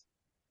Jacks.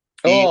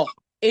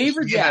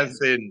 Avery Jacks has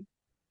been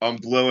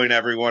blowing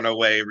everyone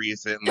away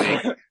recently.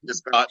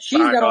 She's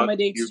got all my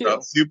dates too.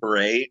 Super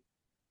 8.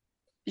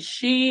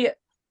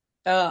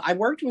 I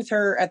worked with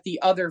her at the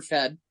other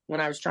Fed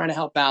when I was trying to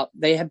help out.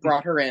 They had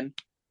brought her in.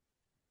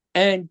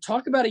 And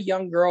talk about a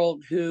young girl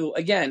who,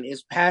 again,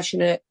 is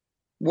passionate,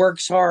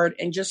 works hard,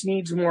 and just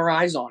needs more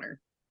eyes on her.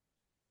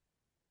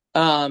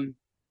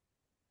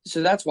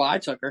 So that's why I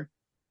took her.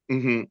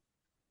 Mm-hmm.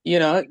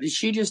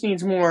 She just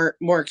needs more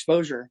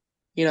exposure.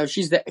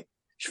 She's a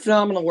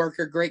phenomenal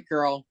worker, great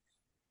girl.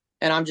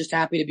 And I'm just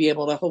happy to be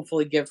able to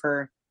hopefully give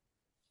her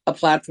a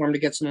platform to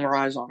get some more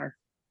eyes on her.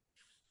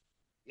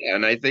 Yeah,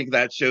 and I think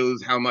that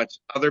shows how much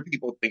other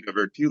people think of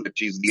her too, that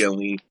she's the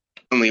only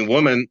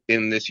woman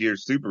in this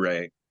year's Super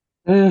 8.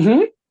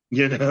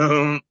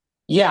 Mm-hmm.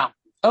 Yeah.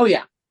 Oh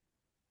yeah.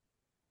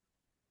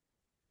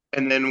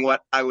 And then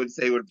what I would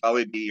say would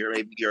probably be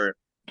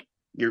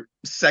your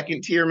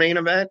second tier main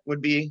event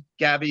would be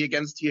Gabby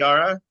against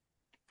Tiara.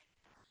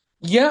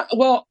 Yeah,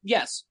 well,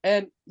 yes.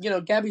 And,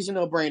 Gabby's a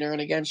no-brainer. And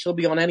again, she'll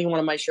be on any one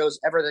of my shows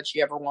ever that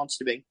she ever wants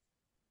to be.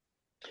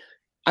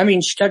 I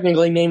mean, she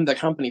technically named the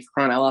company, for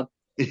crying out loud.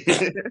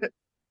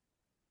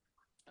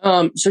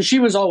 So she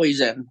was always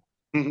in.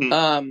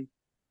 Mm-hmm.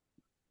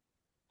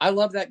 I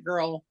love that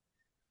girl.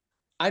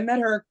 I met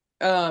her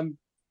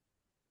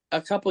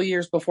a couple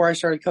years before I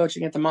started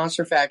coaching at the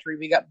Monster Factory.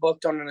 We got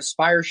booked on an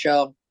Aspire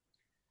show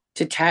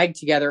to tag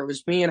together. It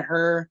was me and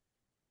her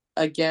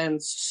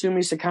against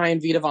Sumi Sakai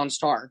and Vita Von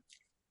Star.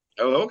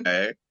 Oh,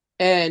 okay.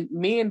 And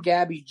me and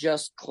Gabby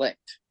just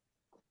clicked.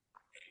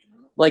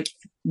 Like,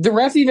 the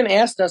ref even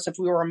asked us if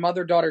we were a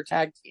mother-daughter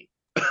tag team.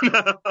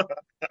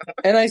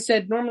 And I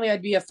said, normally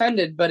I'd be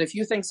offended, but if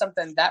you think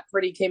something that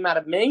pretty came out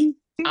of me,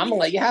 I'm going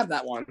to let you have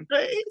that one.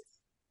 Right.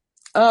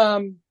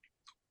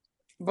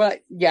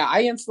 But, yeah,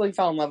 I instantly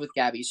fell in love with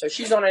Gabby. So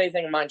she's on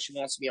anything of mine she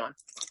wants to be on.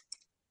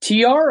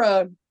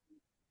 Tiara,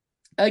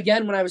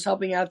 again, when I was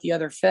helping out the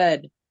other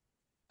Fed,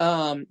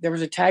 there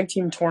was a tag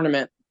team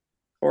tournament.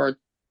 I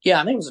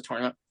think it was a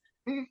tournament.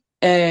 Mm-hmm.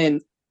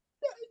 And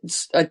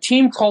a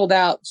team called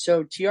out,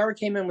 so Tiara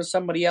came in with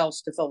somebody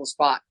else to fill the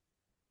spot.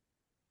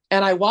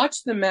 And I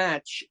watched the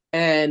match,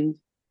 and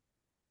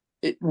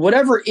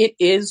whatever it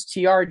is,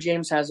 Tiara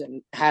James has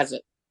it.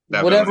 Definitely.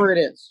 Whatever it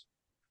is.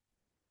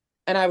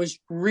 And I was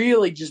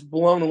really just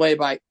blown away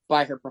by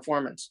her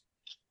performance.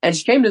 And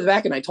she came to the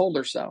back, and I told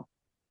her so.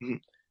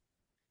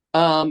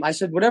 I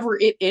said, whatever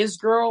it is,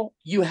 girl,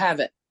 you have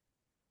it.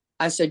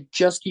 I said,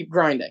 just keep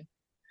grinding.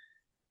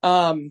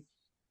 So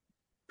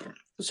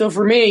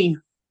for me,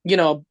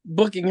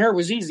 booking her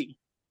was easy.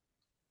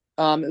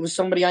 It was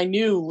somebody I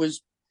knew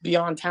was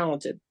beyond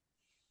talented.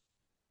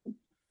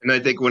 And I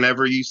think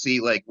whenever you see,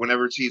 like,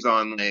 whenever she's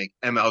on, like,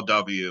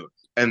 MLW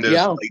and there's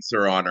lights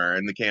are on her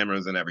and the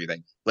cameras and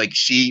everything, like,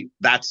 she's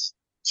at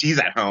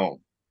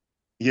home.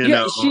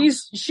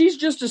 She's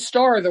just a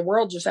star.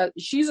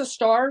 She's a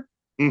star.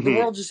 The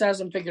world just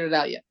hasn't figured it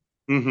out yet.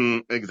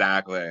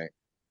 Exactly.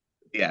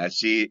 Yeah,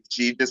 she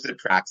just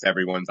attracts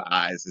everyone's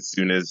eyes as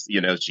soon as,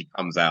 she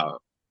comes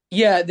out.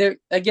 Yeah,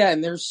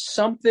 there's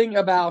something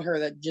about her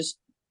that just,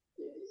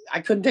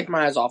 I couldn't take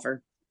my eyes off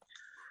her.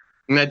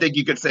 And I think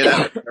you could say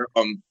that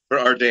for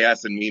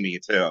RJS and Mimi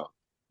too.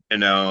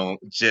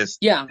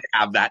 Just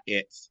have that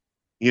it.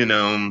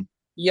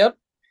 Yep.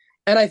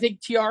 And I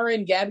think Tiara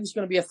and Gabby's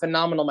going to be a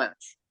phenomenal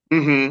match.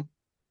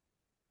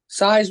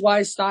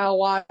 Size-wise,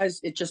 style-wise,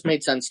 it just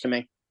made sense to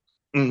me.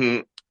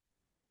 And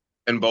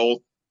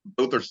both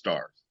are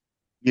stars.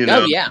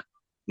 Oh, yeah.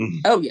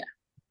 Oh, yeah.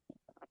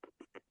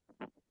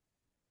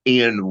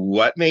 And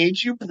what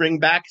made you bring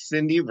back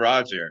Cindy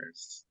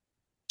Rogers?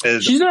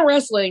 She's not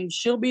wrestling.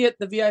 She'll be at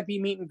the VIP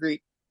meet and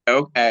greet.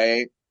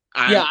 Okay.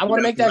 I want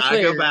to make that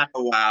clear. I go back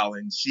a while,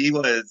 and she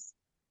was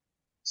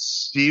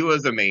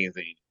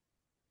amazing.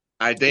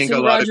 I think Cindy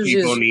a lot Rogers of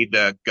people need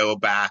to go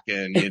back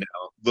and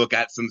look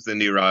at some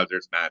Cindy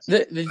Rogers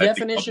matches. The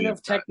definition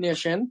of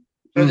technician,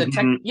 or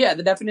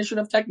the definition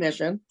of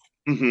technician.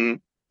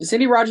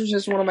 Cindy Rogers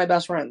is one of my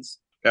best friends.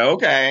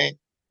 Okay.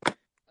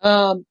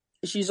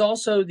 She's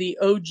also the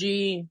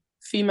OG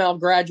female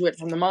graduate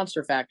from the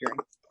Monster Factory.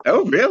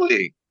 Oh,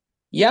 really?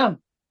 Yeah.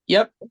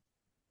 Yep.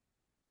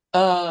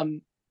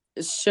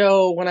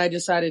 So when I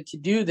decided to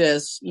do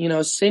this,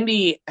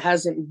 Cindy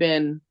hasn't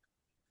been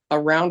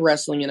around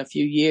wrestling in a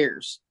few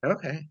years.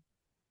 Okay.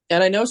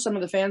 And I know some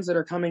of the fans that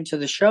are coming to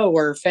the show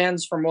are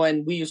fans from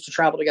when we used to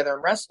travel together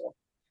and wrestle.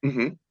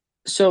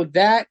 So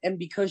that, and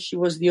because she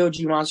was the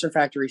OG Monster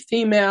Factory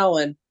female,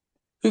 and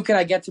who could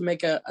I get to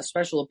make a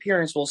special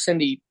appearance? Well,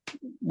 Cindy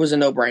was a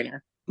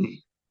no-brainer.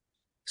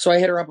 So I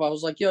hit her up. I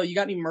was like, yo, you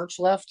got any merch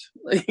left?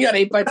 You got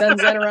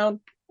 8x10s laying around?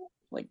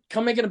 Like,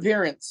 come make an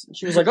appearance. And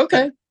she was like,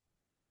 okay.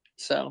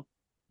 So.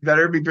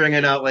 Better be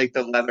bringing out, like,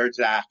 the leather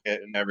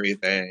jacket and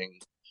everything.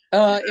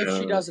 If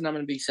she doesn't, I'm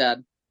going to be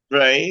sad.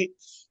 Right?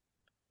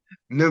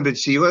 No, but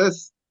she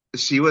was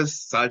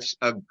such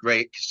a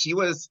great, she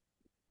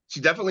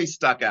definitely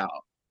stuck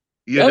out.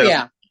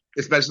 Yeah.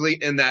 Especially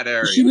in that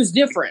area. She was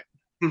different.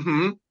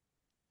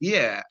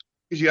 Yeah.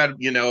 Because you had,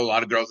 a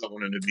lot of girls that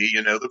wanted to be,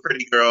 the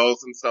pretty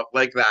girls and stuff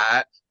like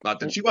that. Not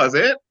that she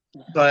wasn't,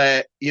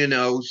 but,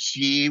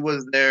 she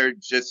was there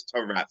just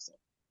to wrestle.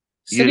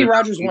 Cindy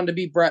Rogers wanted to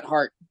be Bret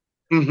Hart.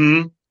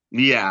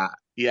 Yeah.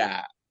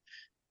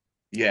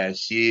 Yeah,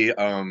 she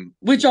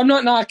which I'm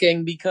not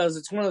knocking, because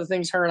it's one of the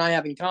things her and I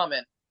have in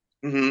common.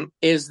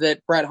 Is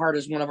that Bret Hart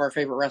is one of our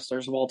favorite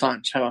wrestlers of all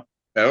time. So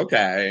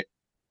okay.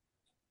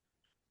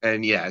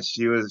 And yeah,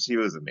 she was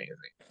amazing.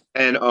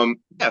 And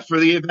for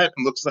the event,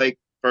 it looks like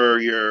for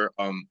your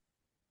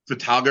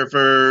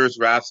photographers,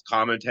 refs,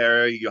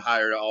 commentary, you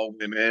hired all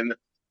women.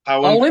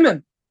 All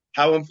women.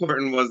 How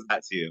important was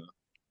that to you?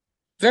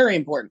 Very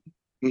important.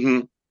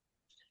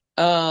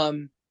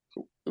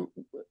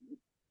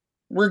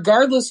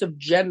 Regardless of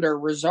gender,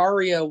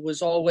 Rosaria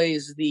was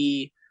always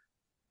the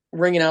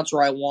ring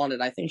announcer I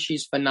wanted. I think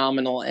she's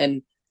phenomenal.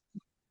 And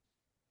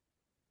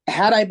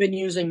had I been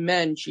using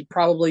men, she'd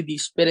probably be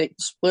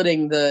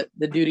splitting the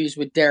duties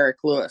with Derek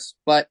Lewis.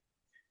 But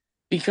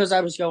because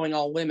I was going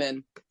all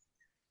women,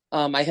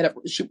 I hit up.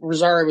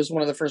 Rosaria was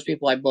one of the first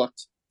people I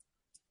booked.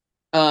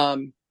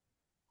 And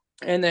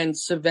then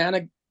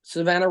Savannah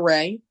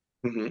Ray.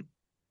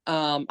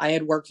 I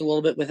had worked a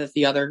little bit with at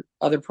the other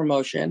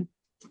promotion.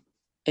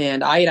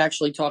 And I had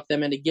actually talked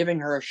them into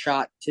giving her a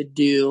shot to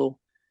do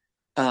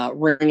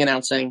ring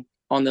announcing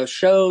on those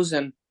shows.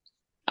 And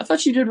I thought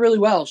she did really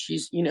well.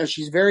 She's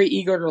very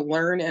eager to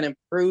learn and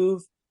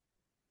improve.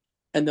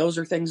 And those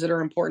are things that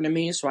are important to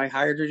me. So I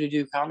hired her to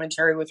do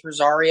commentary with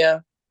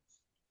Rosaria.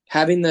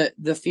 Having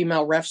the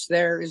female refs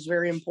there is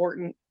very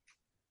important.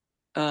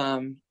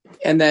 And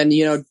then,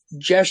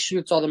 Jess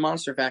shoots all the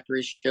Monster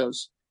Factory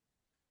shows.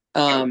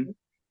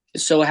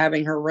 So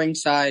having her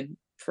ringside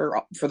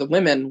for the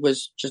women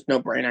was just no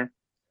brainer.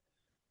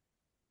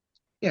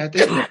 Yeah, I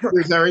think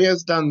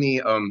Rosaria's done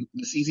the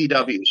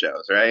CZW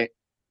shows, right?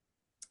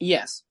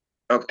 Yes.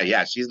 Okay,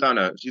 yeah, she's done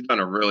a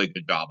really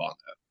good job on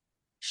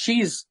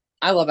that.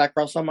 I love that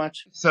girl so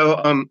much.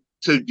 So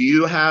so do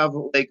you have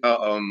like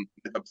a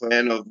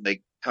plan of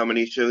like how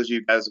many shows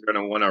you guys are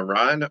gonna want to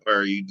run, or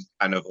are you just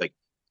kind of like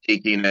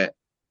taking it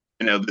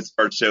this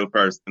first show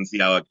first and see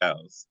how it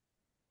goes.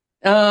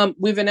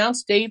 We've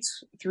announced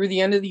dates through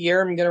the end of the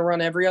year. I'm going to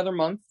run every other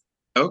month.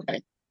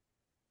 Okay.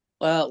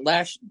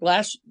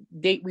 Last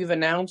date we've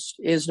announced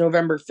is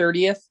November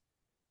 30th.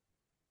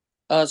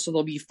 So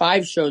there'll be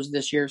 5 shows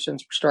this year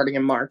since we're starting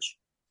in March.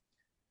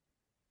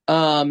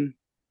 I'm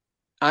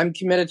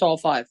committed to all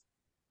 5.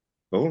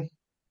 Cool.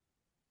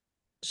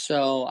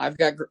 So I've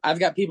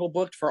got people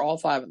booked for all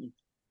 5 of them.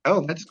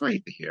 Oh, that's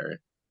great to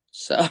hear.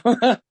 So,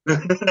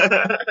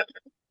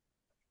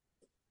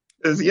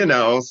 because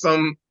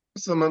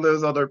some of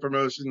those other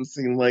promotions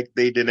seem like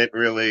they didn't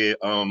really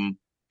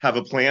have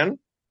a plan.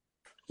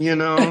 yeah,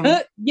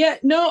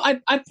 no,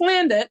 I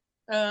planned it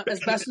as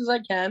best as I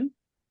can.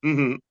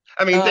 Mm-hmm.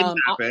 I mean, things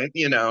happen.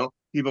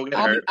 People get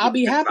hurt. I'll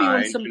be happy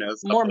when some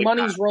more like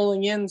money's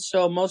rolling in,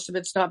 so most of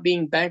it's not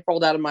being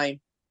bankrolled out of my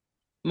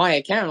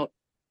account.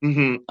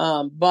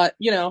 Mm-hmm. But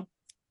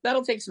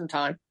that'll take some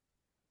time.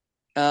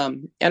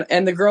 And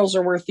the girls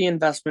are worth the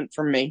investment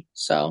from me,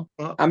 so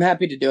I'm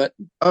happy to do it.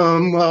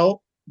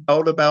 Well,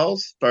 Belle to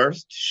Belle's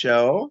first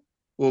show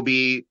will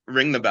be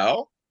Ring the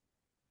Bell.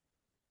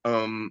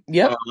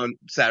 Yep. On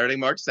Saturday,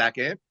 March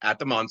 2nd at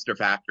the Monster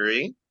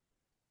Factory.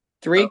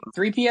 3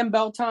 p.m.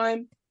 bell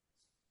time.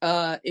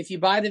 If you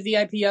buy the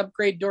VIP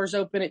upgrade, doors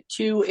open at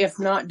 2. If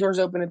not, doors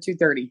open at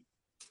 2:30.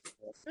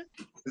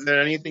 Is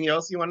there anything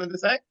else you wanted to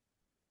say?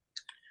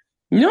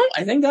 No,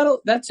 I think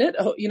that's it.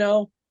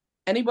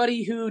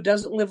 Anybody who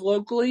doesn't live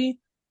locally,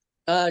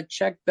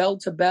 check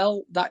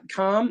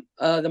belletobelle.com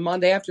the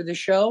Monday after the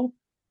show.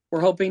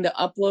 We're hoping to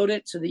upload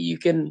it so that you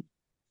can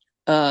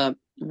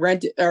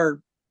rent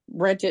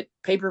it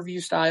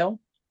pay-per-view style.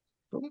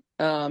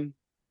 The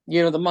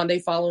Monday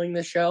following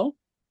the show.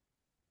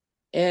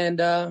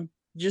 And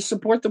just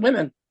support the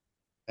women.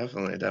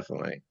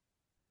 Definitely.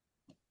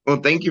 Well,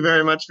 thank you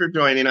very much for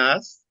joining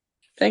us.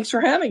 Thanks for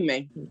having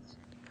me.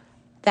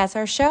 That's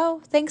our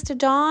show. Thanks to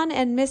Dawn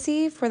and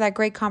Missy for that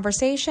great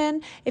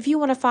conversation. If you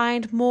want to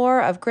find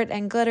more of Grit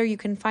and Glitter, you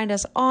can find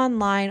us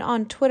online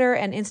on Twitter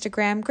and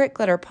Instagram, Grit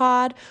Glitter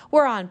Pod.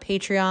 We're on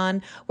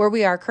Patreon, where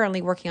we are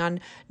currently working on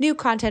new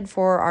content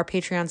for our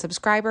Patreon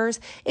subscribers.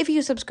 If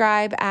you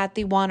subscribe at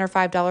the $1 or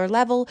 $5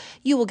 level,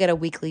 you will get a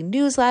weekly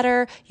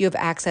newsletter. You have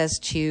access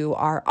to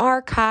our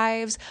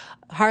archives.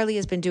 Harley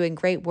has been doing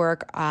great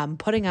work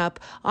putting up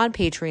on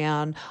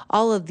Patreon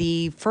all of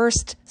the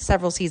first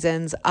several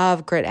seasons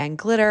of Grit and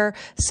Glitter.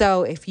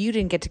 So if you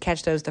didn't get to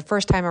catch those the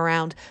first time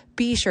around,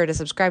 be sure to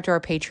subscribe to our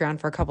Patreon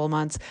for a couple of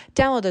months,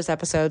 download those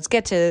episodes,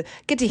 get to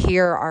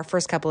hear our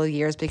first couple of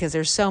years, because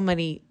there's so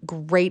many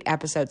great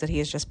episodes that he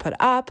has just put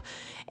up.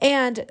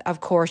 And of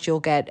course, you'll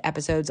get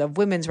episodes of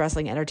Women's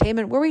Wrestling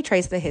Entertainment, where we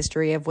trace the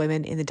history of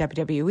women in the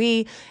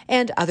WWE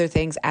and other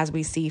things as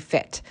we see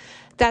fit.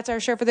 That's our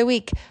show for the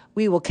week.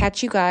 We will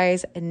catch you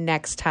guys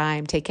next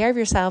time. Take care of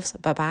yourselves.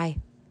 Bye-bye.